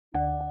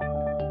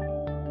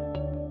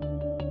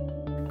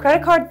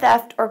Credit card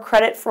theft or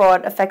credit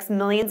fraud affects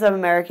millions of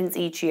Americans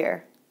each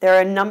year. There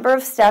are a number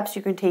of steps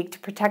you can take to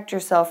protect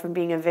yourself from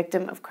being a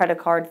victim of credit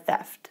card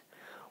theft.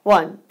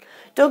 1.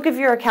 Don't give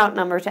your account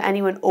number to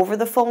anyone over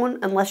the phone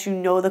unless you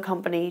know the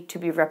company to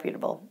be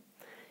reputable.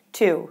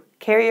 2.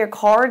 Carry your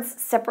cards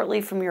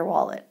separately from your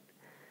wallet.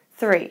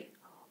 3.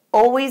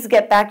 Always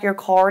get back your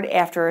card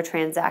after a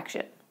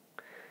transaction.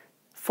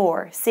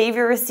 4. Save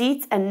your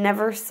receipts and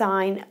never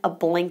sign a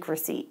blank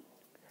receipt.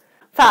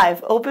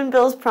 5. Open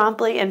bills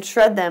promptly and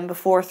shred them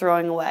before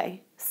throwing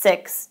away.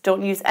 6.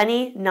 Don't use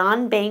any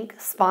non-bank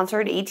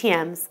sponsored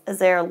ATMs as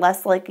they are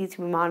less likely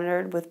to be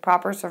monitored with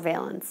proper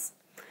surveillance.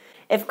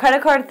 If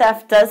credit card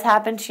theft does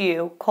happen to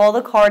you, call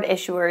the card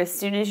issuer as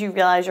soon as you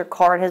realize your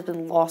card has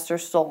been lost or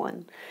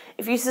stolen.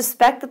 If you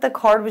suspect that the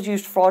card was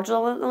used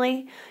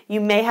fraudulently,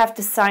 you may have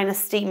to sign a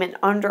statement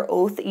under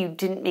oath that you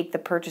didn't make the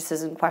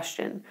purchases in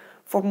question.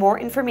 For more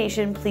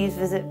information, please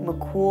visit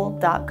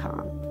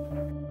Mackoul.com.